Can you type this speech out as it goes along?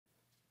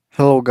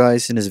Hello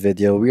guys, in this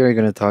video we are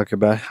going to talk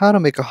about how to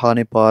make a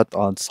honeypot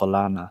on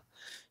Solana.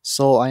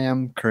 So I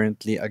am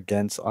currently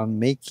against on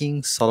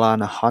making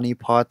Solana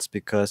honeypots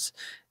because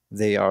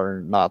they are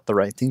not the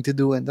right thing to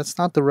do and that's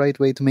not the right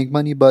way to make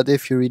money, but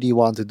if you really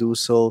want to do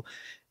so,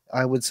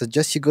 I would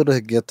suggest you go to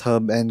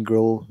GitHub and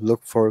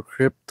look for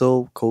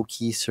crypto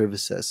cookie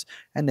services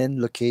and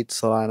then locate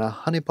Solana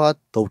honeypot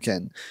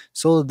token.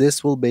 So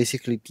this will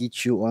basically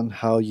teach you on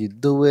how you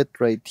do it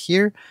right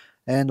here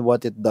and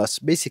what it does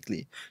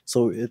basically.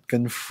 So it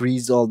can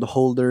freeze all the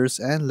holders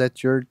and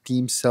let your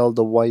team sell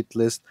the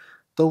whitelist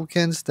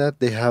tokens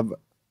that they have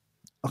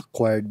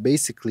acquired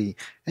basically,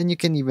 and you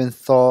can even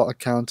thaw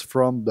accounts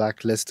from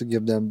blacklist to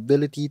give them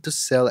ability to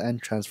sell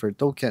and transfer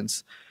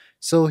tokens.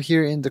 So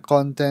here in the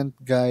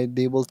content guide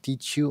they will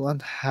teach you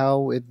on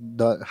how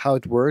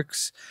it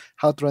works,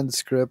 how to run the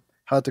script,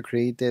 how to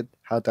create it,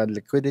 how to add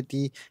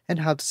liquidity, and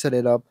how to set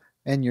it up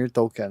and your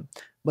token.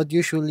 But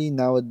usually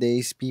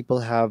nowadays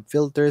people have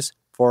filters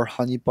for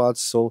honeypots,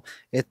 so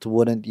it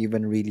wouldn't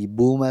even really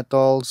boom at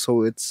all,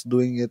 so it's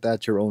doing it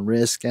at your own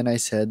risk. And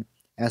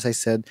as I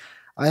said,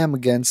 I am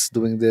against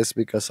doing this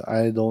because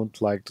I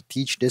don't like to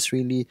teach this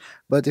really.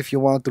 But if you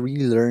want to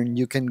really learn,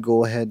 you can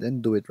go ahead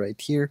and do it right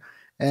here.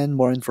 And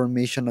more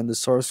information on the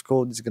source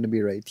code is going to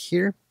be right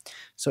here.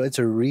 So it's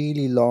a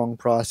really long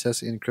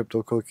process in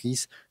crypto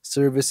cookies,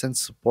 service and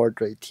support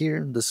right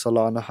here, the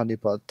Solana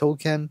Honeypot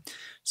token.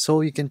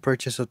 So you can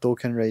purchase a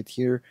token right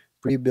here,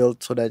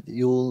 pre-built, so that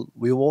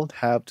we won't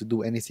have to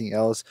do anything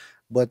else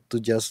but to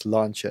just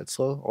launch it.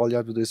 So all you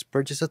have to do is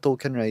purchase a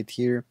token right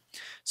here.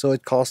 So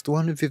it costs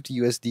 250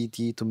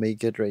 USDT to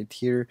make it right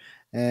here,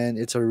 and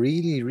it's a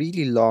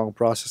really long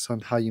process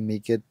on how you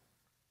make it.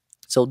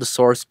 So the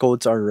source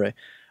codes are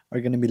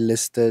going to be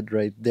listed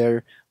right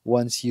there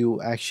once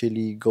you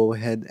actually go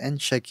ahead and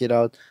check it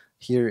out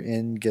here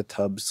in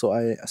GitHub. So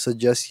I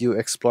suggest you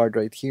explore it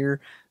right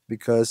here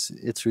because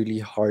it's really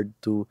hard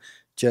to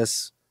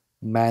just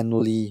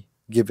manually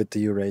give it to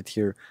you right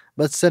here.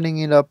 But setting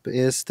it up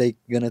is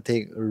gonna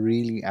take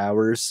really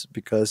hours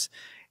because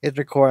it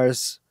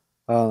requires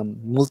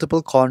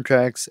multiple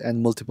contracts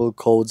and multiple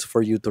codes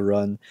for you to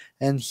run.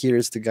 And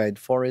here's the guide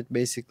for it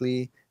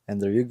basically. And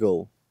there you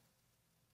go.